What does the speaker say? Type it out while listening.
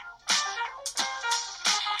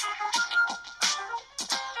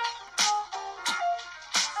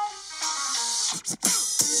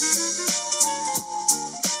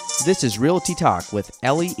This is Realty Talk with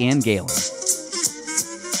Ellie and Galen.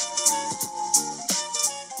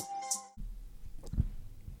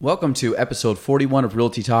 Welcome to episode 41 of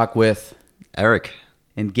Realty Talk with Eric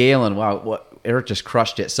and Galen. Wow, Eric just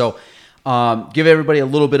crushed it. So give everybody a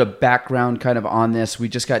little bit of background kind of on this. We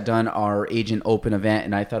just got done our Agent Open event,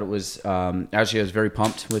 and I thought it was, actually I was very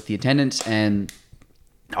pumped with the attendance and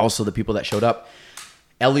also the people that showed up.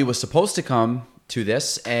 Ellie was supposed to come to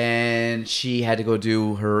this, and she had to go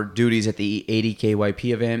do her duties at the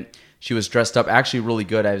 80KYP event. She was dressed up actually really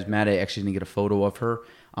good. I was mad I actually didn't get a photo of her,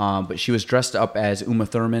 but she was dressed up as Uma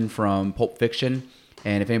Thurman from Pulp Fiction.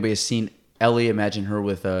 And if anybody has seen Ellie, imagine her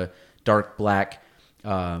with a dark black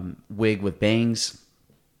wig with bangs,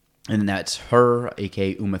 and that's her,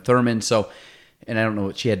 aka Uma Thurman. So, and I don't know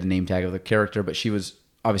what she had the name tag of the character, but she was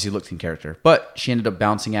obviously looked in character. But she ended up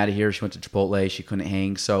bouncing out of here. She went to Chipotle. She couldn't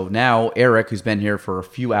hang. So now Eric, who's been here for a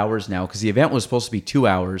few hours now, because the event was supposed to be 2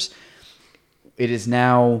 hours, it is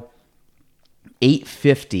now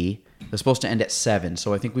 8:50. It was supposed to end at 7.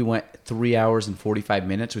 So I think we went 3 hours and 45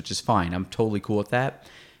 minutes, which is fine. I'm totally cool with that.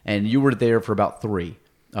 And you were there for about 3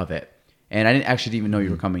 of it. And I didn't actually even know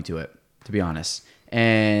you were coming to it, to be honest.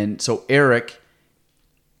 And so Eric,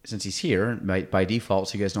 since he's here by default,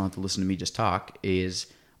 so you guys don't have to listen to me just talk, is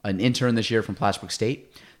an intern this year from Plattsburgh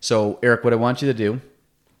State. So Eric, what I want you to do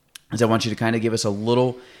is I want you to kind of give us a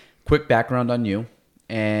little quick background on you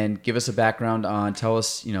and give us a background on, tell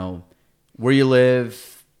us, where you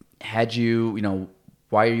live,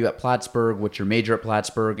 why are you at Plattsburgh, what's your major at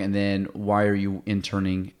Plattsburgh, and then why are you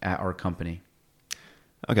interning at our company?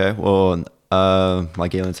 Okay, well,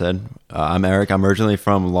 like Galen said, I'm Eric. I'm originally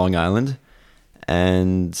from Long Island,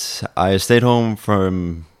 and I stayed home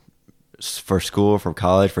for school, for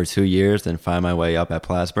college, for 2 years, then find my way up at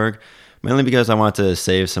Plattsburgh, mainly because I wanted to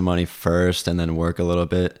save some money first and then work a little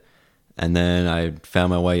bit. And then I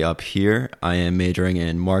found my way up here. I am majoring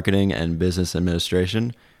in marketing and business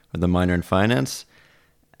administration with a minor in finance.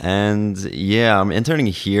 And yeah, I'm interning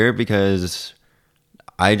here because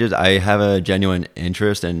I have a genuine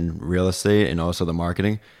interest in real estate and also the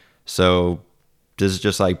marketing. So this is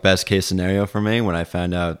just like best case scenario for me when I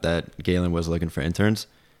found out that Galen was looking for interns.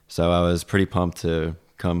 So I was pretty pumped to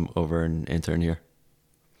come over and intern here.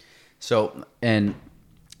 So, and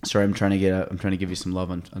sorry, I'm trying to give you some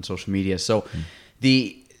love on social media. So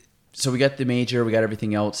so we got the major, we got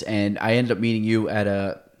everything else, and I ended up meeting you at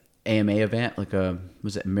a AMA event,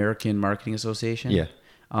 was it American Marketing Association? Yeah.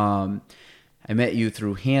 I met you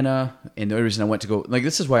through Hannah, and the only reason I went to go,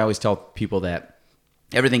 this is why I always tell people that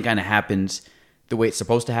everything kind of happens the way it's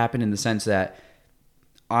supposed to happen, in the sense that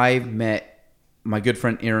I met my good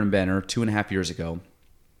friend Aaron Benner 2.5 years ago.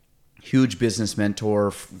 Huge business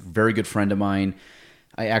mentor, very good friend of mine.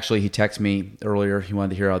 He texted me earlier. He wanted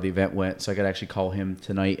to hear how the event went, so I could actually call him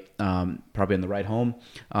tonight, probably on the ride home,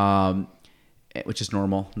 which is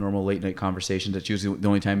normal late night conversations. That's usually the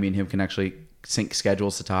only time me and him can actually sync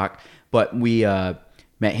schedules to talk. But we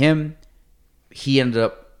met him. He ended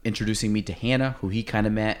up introducing me to Hannah, who he kind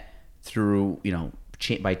of met through,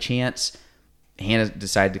 by chance. Hannah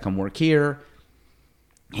decided to come work here.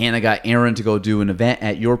 Hannah got Aaron to go do an event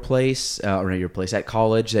at your place, at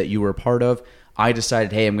college that you were a part of. I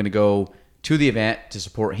decided, hey, I'm going to go to the event to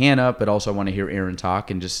support Hannah, but also I want to hear Aaron talk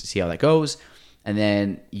and just see how that goes. And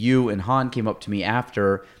then you and Han came up to me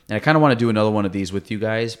after, and I kind of want to do another one of these with you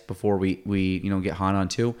guys before we get Han on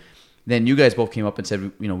too. Then you guys both came up and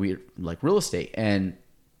said, we like real estate, and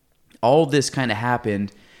all this kind of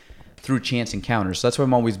happened through chance encounters. So that's why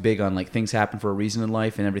I'm always big on things happen for a reason in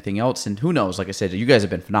life and everything else. And who knows? Like I said, you guys have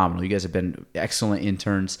been phenomenal. You guys have been excellent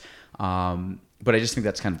interns. But I just think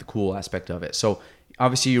that's kind of the cool aspect of it. So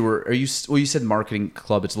obviously you said marketing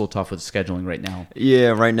club. It's a little tough with scheduling right now. Yeah,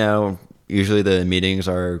 right now, usually the meetings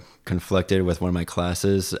are conflicted with one of my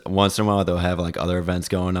classes. Once in a while, they'll have other events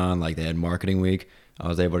going on. Like they had marketing week. I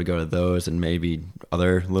was able to go to those and maybe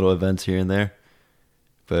other little events here and there.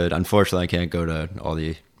 But unfortunately, I can't go to all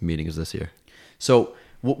the meetings this year. So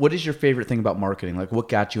what is your favorite thing about marketing? What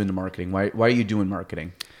got you into marketing? Why are you doing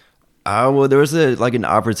marketing? Well, there was an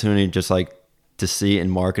opportunity just to see in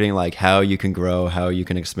marketing, how you can grow, how you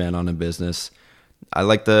can expand on a business. I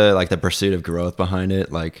like the pursuit of growth behind it,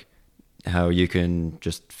 how you can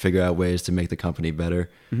just figure out ways to make the company better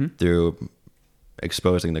through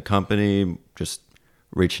exposing the company, just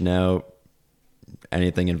reaching out,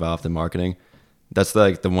 anything involved in marketing. That's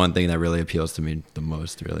the one thing that really appeals to me the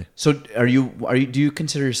most, really. So do you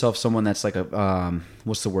consider yourself someone that's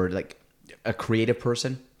what's the word, a creative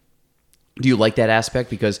person? Do you like that aspect?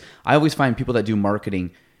 Because I always find people that do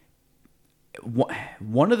marketing,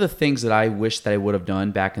 One of the things that I wish that I would have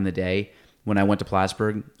done back in the day when I went to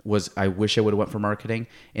Plattsburgh was I wish I would have went for marketing,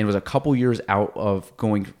 and it was a couple years out of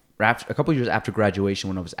going a couple years after graduation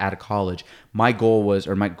when I was out of college. My goal was,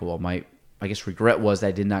 or my goal, my I guess regret was that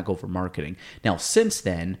I did not go for marketing. Now since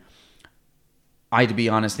then, to be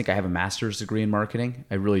honest, think I have a master's degree in marketing.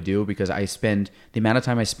 I really do, because the amount of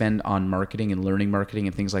time I spend on marketing and learning marketing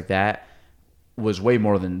and things like that was way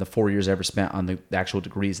more than the 4 years I ever spent on the actual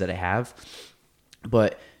degrees that I have.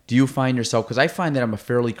 But do you find yourself, because I find that I'm a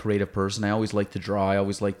fairly creative person. I always liked to draw. I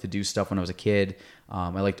always liked to do stuff when I was a kid. I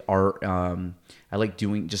liked art. I like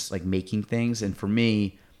doing, just like making things. And for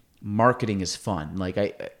me, marketing is fun. Like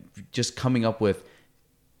I just coming up with,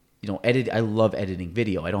 I love editing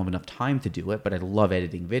video. I don't have enough time to do it, but I love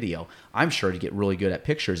editing video. I'm sure to get really good at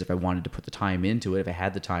pictures if I wanted to put the time into it, if I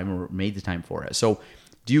had the time or made the time for it. So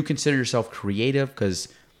do you consider yourself creative? Because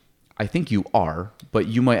I think you are, but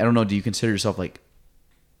you might, I don't know, do you consider yourself like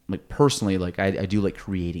personally, like I do like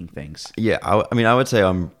creating things? Yeah, I would say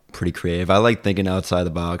I'm pretty creative. I like thinking outside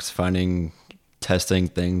the box, testing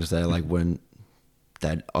things that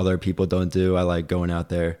that other people don't do. I like going out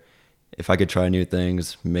there. If I could try new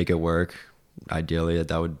things, make it work, ideally,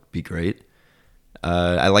 that would be great.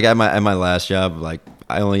 I like at my last job, like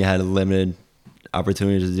I only had a limited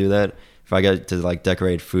opportunity to do that. If I got to like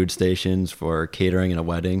decorate food stations for catering and a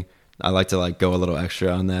wedding, I like to like go a little extra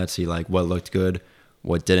on that, see like what looked good,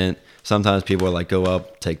 what didn't. Sometimes people like go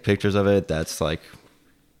up, take pictures of it. That's like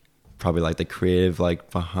probably like the creative like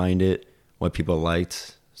behind it, what people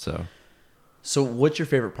liked. So what's your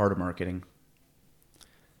favorite part of marketing?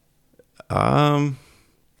 Um,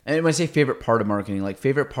 And when I say favorite part of marketing, like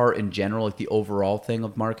favorite part in general, like the overall thing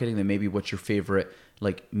of marketing, then maybe what's your favorite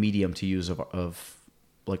like medium to use of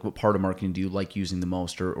like what part of marketing do you like using the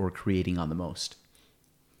most or creating on the most?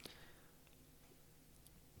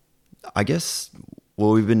 I guess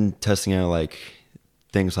we've been testing out like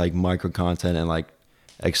things like micro content and like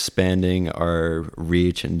expanding our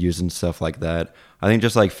reach and using stuff like that. I think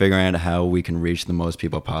just like figuring out how we can reach the most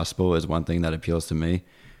people possible is one thing that appeals to me.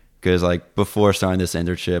 Because like before starting this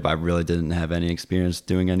internship, I really didn't have any experience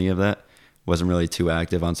doing any of that. Wasn't really too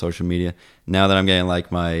active on social media. Now that I'm getting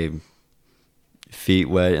like my feet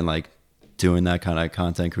wet and like doing that kind of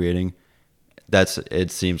content creating,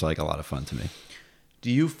 it seems like a lot of fun to me.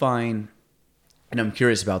 Do you find, and I'm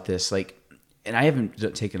curious about this, like, and I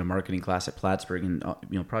haven't taken a marketing class at Plattsburgh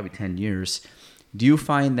in probably 10 years. Do you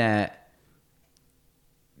find that,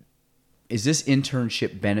 is this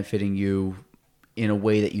internship benefiting you in a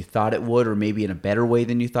way that you thought it would, or maybe in a better way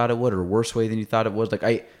than you thought it would, or a worse way than you thought it would? Like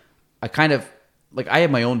I kind of, like I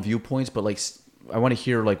have my own viewpoints, but like I want to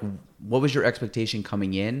hear like what was your expectation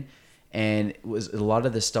coming in, and was a lot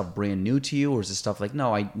of this stuff brand new to you, or is this stuff like,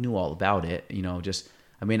 no, I knew all about it, just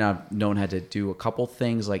I may not have known how to do a couple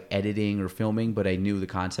things like editing or filming, but I knew the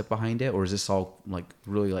concept behind it, or is this all like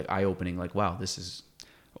really like eye opening? Like, wow, this is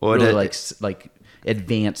really like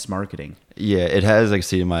advanced marketing. Yeah, it has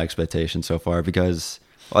exceeded my expectations so far because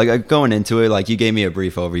like going into it, like you gave me a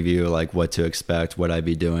brief overview, like what to expect, what I'd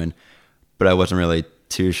be doing, but I wasn't really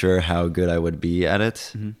too sure how good I would be at it.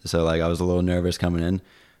 Mm-hmm. So like I was a little nervous coming in,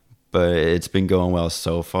 but it's been going well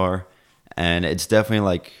so far. And it's definitely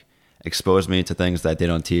like exposed me to things that they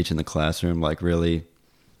don't teach in the classroom, like really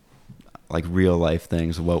like real life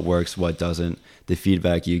things, what works, what doesn't. The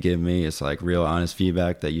feedback you give me is like real honest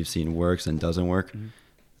feedback that you've seen works and doesn't work. Mm-hmm.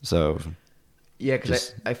 So yeah,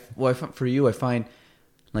 because for you, I find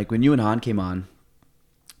like when you and Han came on,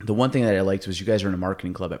 the one thing that I liked was you guys are in a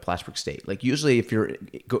marketing club at Plattsburgh State. Like usually if you're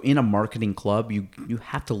in a marketing club, you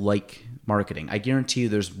have to like marketing. I guarantee you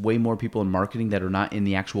there's way more people in marketing that are not in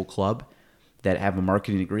the actual club that have a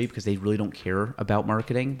marketing degree because they really don't care about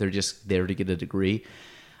marketing. They're just there to get a degree.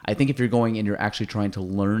 I think if you're going and you're actually trying to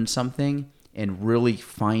learn something and really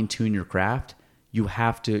fine tune your craft, you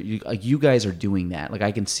have to, like you guys are doing that. Like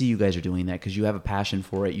I can see you guys are doing that because you have a passion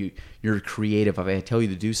for it. You're creative. If I tell you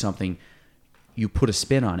to do something, you put a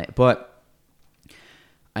spin on it. But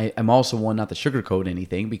I'm also one not to sugarcoat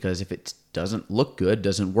anything, because if it doesn't look good,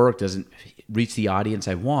 doesn't work, doesn't reach the audience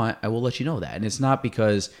I want, I will let you know that. And it's not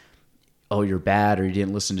because, oh, you're bad or you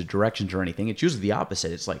didn't listen to directions or anything. It's usually the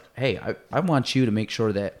opposite. It's like, hey, I want you to make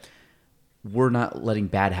sure that we're not letting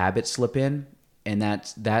bad habits slip in, and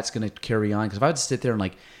that's going to carry on. Because if I would sit there and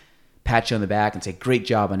like pat you on the back and say, great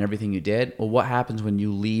job on everything you did, well, what happens when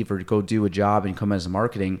you leave or go do a job and come as a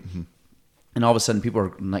marketing, mm-hmm. and all of a sudden people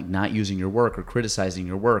are like not using your work or criticizing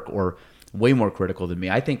your work or way more critical than me?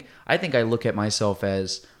 I think I look at myself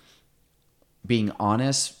as being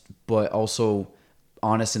honest, but also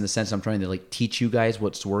honest in the sense I'm trying to like teach you guys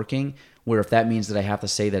what's working, where if that means that I have to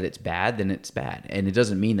say that it's bad, then it's bad. And it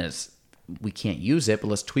doesn't mean that we can't use it, but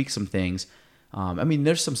let's tweak some things. I mean,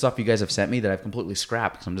 there's some stuff you guys have sent me that I've completely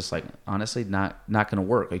scrapped because I'm just like, honestly, not going to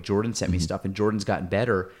work. Like Jordan sent me stuff, and Jordan's gotten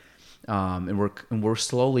better, and we're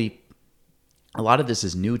slowly. A lot of this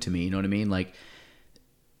is new to me. You know what I mean? Like,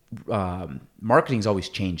 marketing's always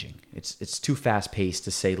changing. It's too fast paced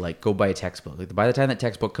to say like go buy a textbook. Like by the time that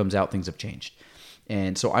textbook comes out, things have changed,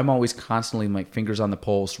 and so I'm always constantly my fingers on the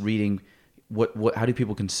pulse, reading what how do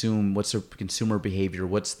people consume, what's their consumer behavior,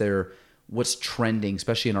 what's trending,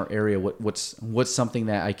 especially in our area, what's something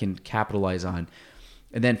that I can capitalize on,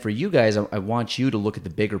 and then for you guys, I want you to look at the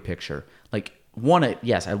bigger picture. Like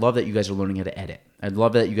yes, I love that you guys are learning how to edit. I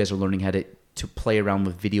love that you guys are learning how to play around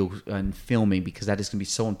with video and filming because that is going to be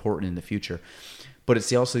so important in the future. But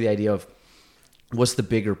it's also the idea of what's the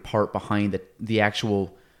bigger part behind the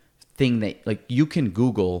actual thing that like you can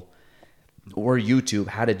Google or YouTube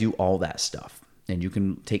how to do all that stuff. And you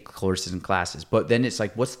can take courses and classes. But then it's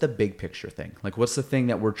like, what's the big picture thing? Like, what's the thing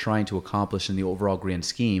that we're trying to accomplish in the overall grand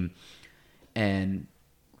scheme? And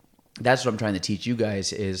that's what I'm trying to teach you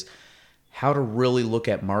guys is how to really look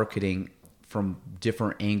at marketing from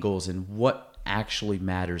different angles and what actually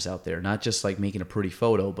matters out there. Not just like making a pretty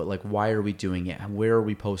photo, but like why are we doing it? Where are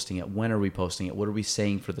we posting it? When are we posting it? What are we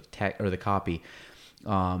saying for the tech or the copy?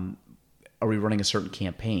 Are we running a certain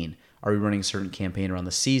campaign? Are we running a certain campaign around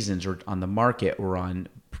the seasons or on the market or on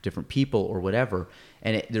different people or whatever?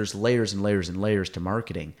 And there's layers and layers and layers to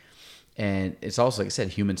marketing. And it's also, like I said,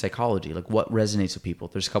 human psychology. Like what resonates with people.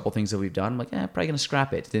 There's a couple things that we've done. I'm like, probably gonna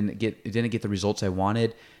scrap it. It didn't get the results I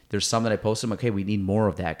wanted. There's some that I posted. I'm like, okay, we need more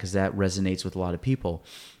of that because that resonates with a lot of people.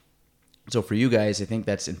 So for you guys, I think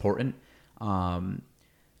that's important.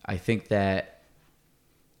 I think that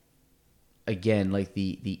again, like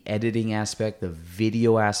the editing aspect, the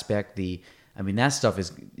video aspect, that stuff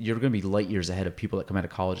is you're gonna be light years ahead of people that come out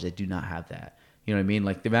of college that do not have that. You know what I mean?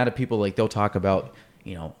 Like the amount of people like they'll talk about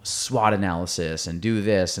SWOT analysis and do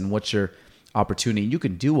this and what's your opportunity. You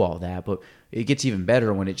can do all that, but it gets even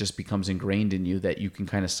better when it just becomes ingrained in you that you can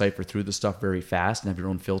kind of cipher through the stuff very fast and have your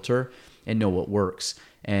own filter and know what works.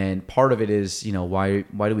 And part of it is, why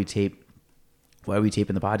do we tape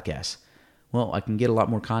in the podcast? Well, I can get a lot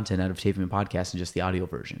more content out of taping a podcast than just the audio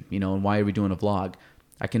version, and why are we doing a vlog?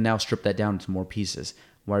 I can now strip that down into more pieces.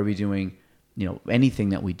 Why are we doing, anything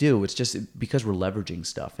that we do? It's just because we're leveraging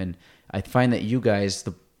stuff. And I find that you guys,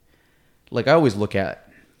 I always look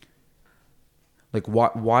at, like,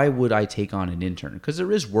 why would I take on an intern? Because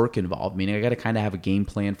there is work involved. Meaning I got to kind of have a game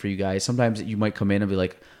plan for you guys. Sometimes you might come in and be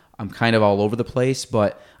like, I'm kind of all over the place,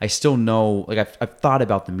 but I still know, like I've thought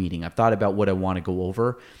about the meeting. I've thought about what I want to go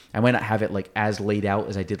over. I might not have it like as laid out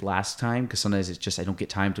as I did last time because sometimes it's just I don't get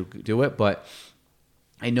time to do it, but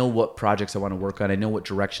I know what projects I want to work on. I know what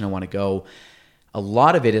direction I want to go. A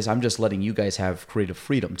lot of it is I'm just letting you guys have creative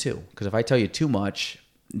freedom too. Because if I tell you too much,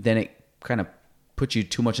 then it kind of puts you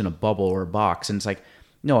too much in a bubble or a box. And it's like,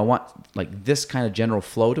 no, I want like this kind of general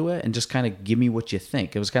flow to it and just kind of give me what you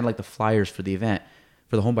think. It was kind of like the flyers for the event,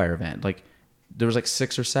 for the homebuyer event. Like there was like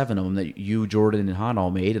 6 or 7 of them that you, Jordan, and Han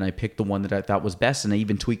all made. And I picked the one that I thought was best. And I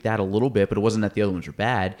even tweaked that a little bit, but it wasn't that the other ones were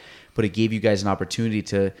bad. But it gave you guys an opportunity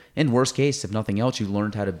to, in worst case, if nothing else, you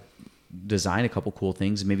learned how to design a couple cool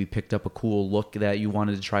things and maybe picked up a cool look that you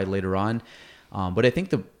wanted to try later on. But I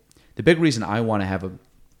think the big reason I want to have an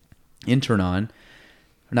intern on,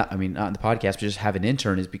 not on the podcast, but just have an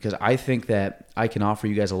intern is because I think that I can offer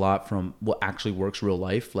you guys a lot from what actually works real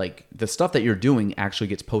life. Like the stuff that you're doing actually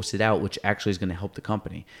gets posted out, which actually is going to help the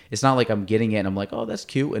company. It's not like I'm getting it and I'm like, oh, that's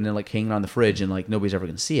cute. And then like hanging on the fridge and like nobody's ever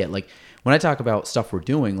going to see it. Like when I talk about stuff we're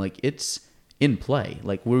doing, like it's in play.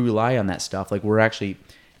 Like we rely on that stuff. Like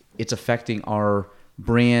it's affecting our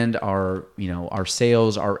brand, our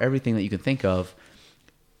sales, our everything that you can think of.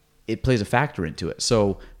 It plays a factor into it.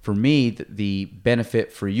 So for me, the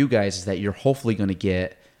benefit for you guys is that you're hopefully going to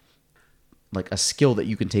get like a skill that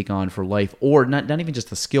you can take on for life, or not even just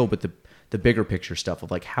the skill, but the bigger picture stuff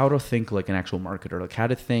of like how to think like an actual marketer, like how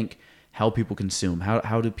to think how people consume,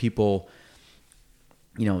 how do people,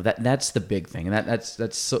 that's the big thing. And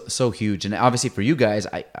that's so huge. And obviously for you guys,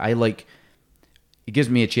 I like, it gives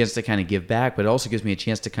me a chance to kind of give back, but it also gives me a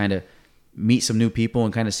chance to kind of meet some new people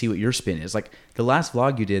and kind of see what your spin is. Like the last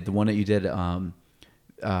vlog you did, the one that you did at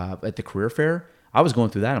the career fair, I was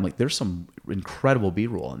going through that. I'm like, there's some incredible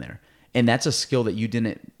B-roll in there. And that's a skill that you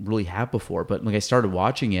didn't really have before. But like I started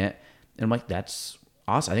watching it and I'm like, that's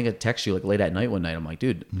awesome. I think I texted you like late at night one night. I'm like,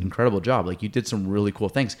 dude, incredible job. Like you did some really cool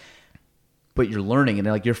things. But you're learning. And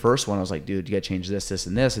then like your first one, I was like, dude, you got to change this,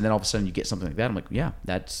 and this. And then all of a sudden you get something like that. I'm like, yeah,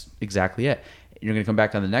 that's exactly it. you're going to come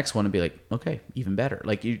back on the next one and be like, okay, even better.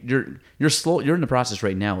 Like you're slow. You're in the process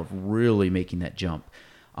right now of really making that jump.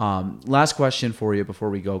 Last question for you before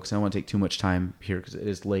we go, because I don't want to take too much time here because it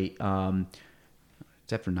is late.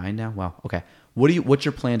 It's after 9 now. Wow. Okay. What's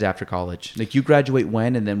your plans after college? Like you graduate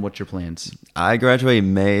when, and then what's your plans? I graduate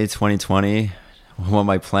May 2020. What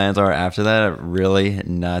my plans are after that, really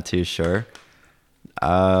not too sure.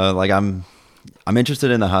 Like I'm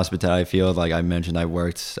interested in the hospitality field. Like I mentioned, I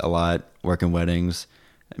worked a lot, working weddings.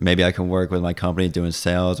 Maybe I can work with my company doing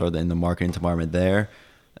sales or in the marketing department there.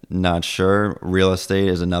 Not sure. Real estate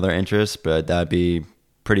is another interest, but that'd be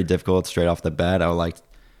pretty difficult straight off the bat. I would like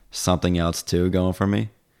something else too going for me.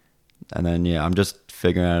 And then I'm just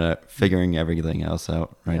figuring everything else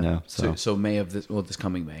out right now. So May of this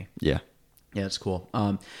coming May. Yeah. Yeah, that's cool.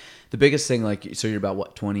 The biggest thing, like, so you're about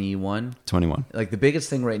what, 21? 21. Like the biggest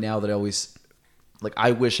thing right now that I always, like,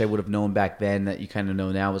 I wish I would have known back then that you kind of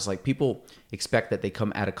know now is like people expect that they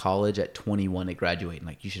come out of college at 21, they graduate, and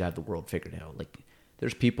like you should have the world figured out. Like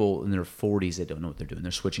there's people in their 40s that don't know what they're doing.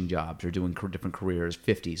 They're switching jobs. They're doing different careers,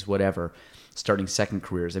 50s, whatever, starting second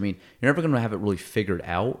careers. I mean, you're never going to have it really figured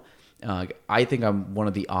out. I think I'm one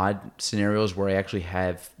of the odd scenarios where I actually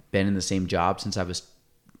have been in the same job since I was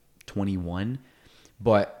 21,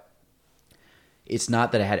 but it's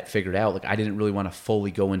not that I had it figured out. Like I didn't really want to fully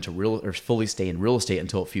go into fully stay in real estate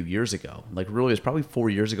until a few years ago. Like really, it was probably 4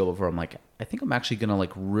 years ago before I'm like, I think I'm actually gonna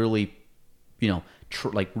like really,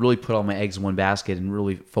 really put all my eggs in one basket and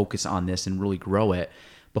really focus on this and really grow it.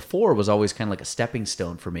 Before it was always kind of like a stepping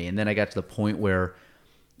stone for me, and then I got to the point where,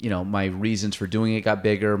 my reasons for doing it got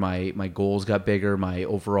bigger, my goals got bigger, my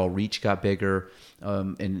overall reach got bigger,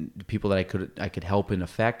 and the people that I could help and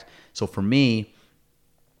affect. So for me,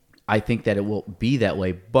 I think that it will be that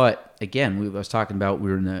way. But again, I was talking about, we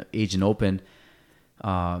were in the Agent Open,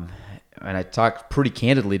 and I talked pretty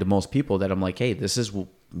candidly to most people that I'm like, hey, this is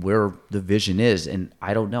where the vision is, and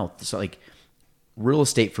I don't know. So like real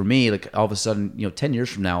estate for me, like all of a sudden, 10 years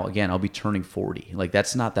from now, again, I'll be turning 40. Like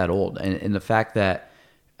that's not that old, and the fact that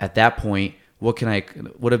at that point, what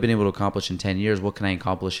I've been able to accomplish in 10 years, what can I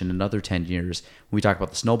accomplish in another 10 years? When we talk about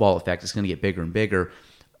the snowball effect, it's going to get bigger and bigger.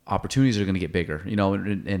 Opportunities are going to get bigger,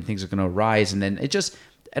 and things are going to arise. And then I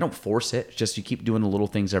don't force it. It's just you keep doing the little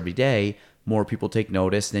things every day. More people take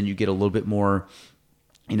notice. Then you get a little bit more,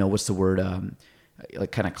 what's the word?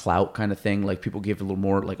 Like kind of clout kind of thing. Like people give a little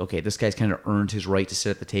more like, okay, this guy's kind of earned his right to sit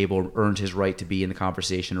at the table, earned his right to be in the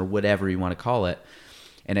conversation, or whatever you want to call it.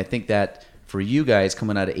 And I think that for you guys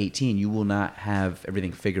coming out of 18, you will not have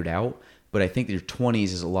everything figured out. But I think that your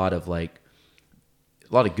 20s is a lot of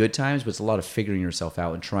good times, but it's a lot of figuring yourself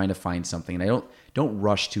out and trying to find something. And I don't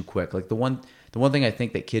rush too quick. Like the one thing I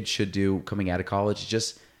think that kids should do coming out of college is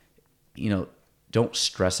just, don't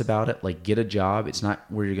stress about it. Like get a job. It's not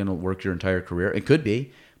where you're going to work your entire career. It could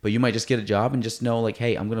be, but you might just get a job and just know like,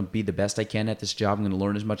 hey, I'm going to be the best I can at this job. I'm going to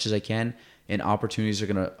learn as much as I can, and opportunities are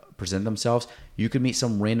going to present themselves. You could meet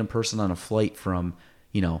some random person on a flight from,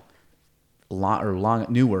 Newark.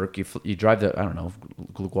 You drive to, I don't know,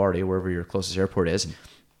 LaGuardia, wherever your closest airport is,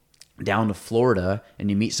 down to Florida, and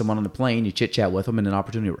you meet someone on the plane, you chit chat with them, and an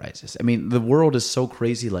opportunity arises. I mean, the world is so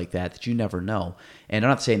crazy like that you never know. And I'm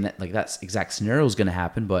not saying that like that exact scenario is going to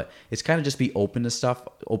happen, but it's kind of just be open to stuff,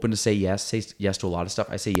 open to say yes to a lot of stuff.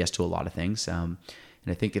 I say yes to a lot of things. And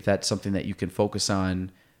I think if that's something that you can focus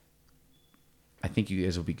on, I think you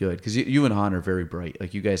guys will be good, because you and Han are very bright.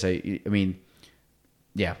 Like you guys, for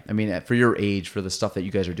your age, for the stuff that you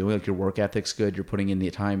guys are doing, like your work ethic's good. You're putting in the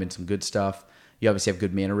time and some good stuff. You obviously have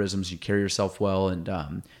good mannerisms. You carry yourself well, and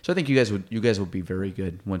so I think you guys would be very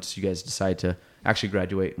good once you guys decide to actually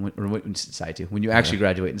graduate, when you actually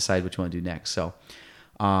graduate and decide what you want to do next. So,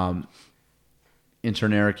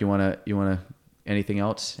 Intern Eric, you wanna anything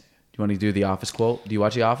else? Do you want to do the Office quote? Do you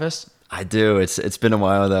watch The Office? I do. It's been a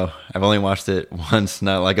while though. I've only watched it once,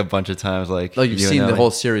 not like a bunch of times. Like you've seen the whole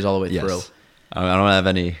series all the way yes. through. I don't have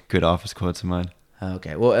any good Office quotes in mind.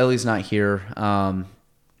 Okay. Well, Ellie's not here.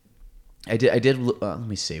 I did. Let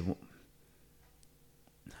me see.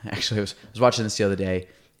 Actually, I was watching this the other day,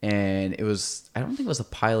 and it was. I don't think it was the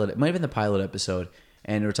pilot. It might have been the pilot episode,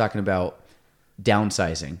 and they were talking about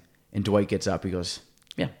downsizing. And Dwight gets up. He goes,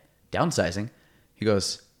 "Yeah, downsizing." He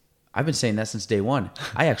goes, "I've been saying that since day one.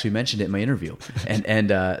 I actually mentioned it in my interview."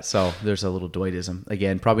 And so there's a little Dwightism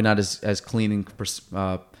again. Probably not as clean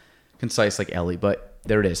and concise like Ellie, but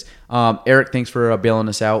there it is. Eric, thanks for bailing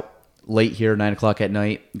us out late here, 9:00 at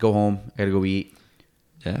night. Go home. I gotta go eat.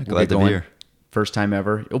 Yeah, glad to be here. First time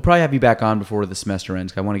ever. We'll probably have you back on before the semester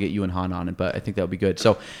ends. I want to get you and Han on it, but I think that would be good.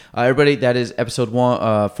 So, everybody, that is episode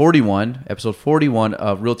 41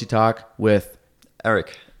 of Realty Talk with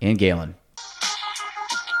Eric and Galen.